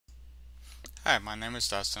Hi, my name is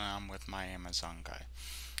Dustin and I'm with my Amazon Guy.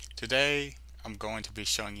 Today I'm going to be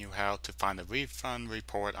showing you how to find a refund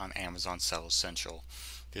report on Amazon Seller Central.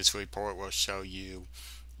 This report will show you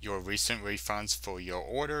your recent refunds for your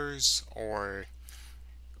orders or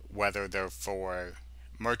whether they're for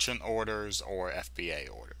merchant orders or FBA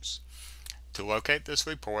orders. To locate this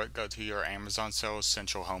report, go to your Amazon Seller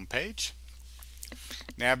Central homepage.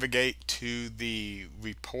 Navigate to the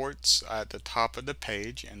reports at the top of the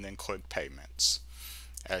page and then click payments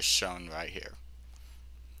as shown right here.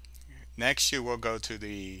 Next, you will go to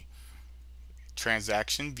the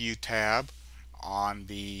Transaction View tab on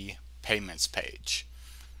the Payments page.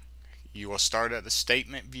 You will start at the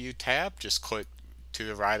Statement View tab. Just click to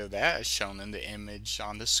the right of that as shown in the image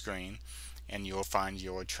on the screen, and you will find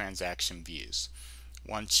your transaction views.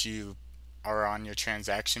 Once you are on your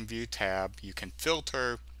Transaction View tab, you can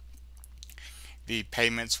filter the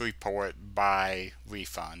payments report by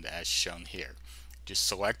refund as shown here. Just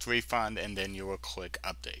select refund and then you will click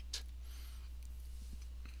update.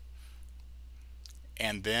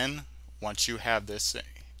 And then once you have this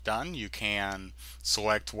done, you can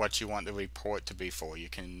select what you want the report to be for. You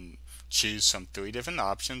can choose from 3 different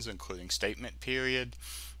options, including statement period,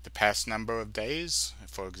 the past number of days,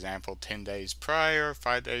 for example 10 days prior,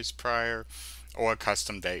 5 days prior, or a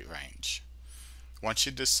custom date range. Once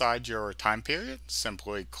you decide your time period,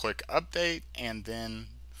 simply click update and then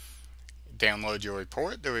download your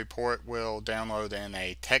report. The report will download in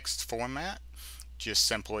a text format. Just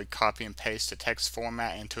simply copy and paste the text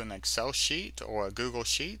format into an Excel sheet or a Google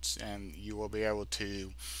Sheets, and you will be able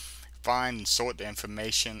to find and sort the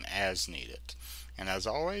information as needed. And as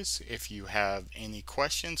always, if you have any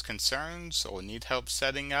questions, concerns, or need help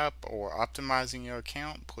setting up or optimizing your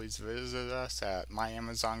account, please visit us at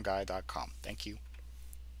myamazonguy.com. Thank you.